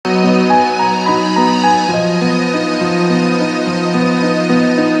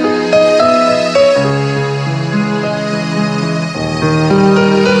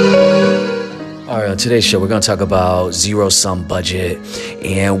today's show, we're going to talk about zero-sum budget.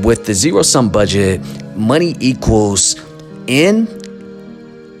 And with the zero-sum budget, money equals in,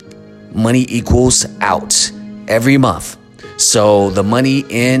 money equals out every month. So the money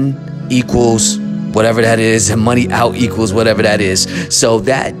in equals whatever that is, and money out equals whatever that is. So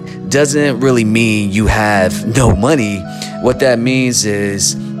that doesn't really mean you have no money. What that means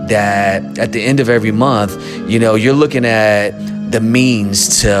is that at the end of every month, you're looking at the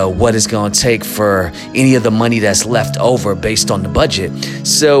means to what it's going to take for any of the money that's left over based on the budget.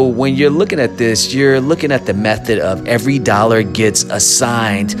 So when you're looking at this, you're looking at the method of every dollar gets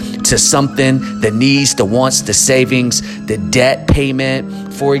assigned to something: the needs, the wants, the savings, the debt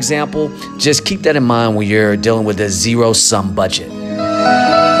payment, for example. Just keep that in mind when you're dealing with a zero-sum budget.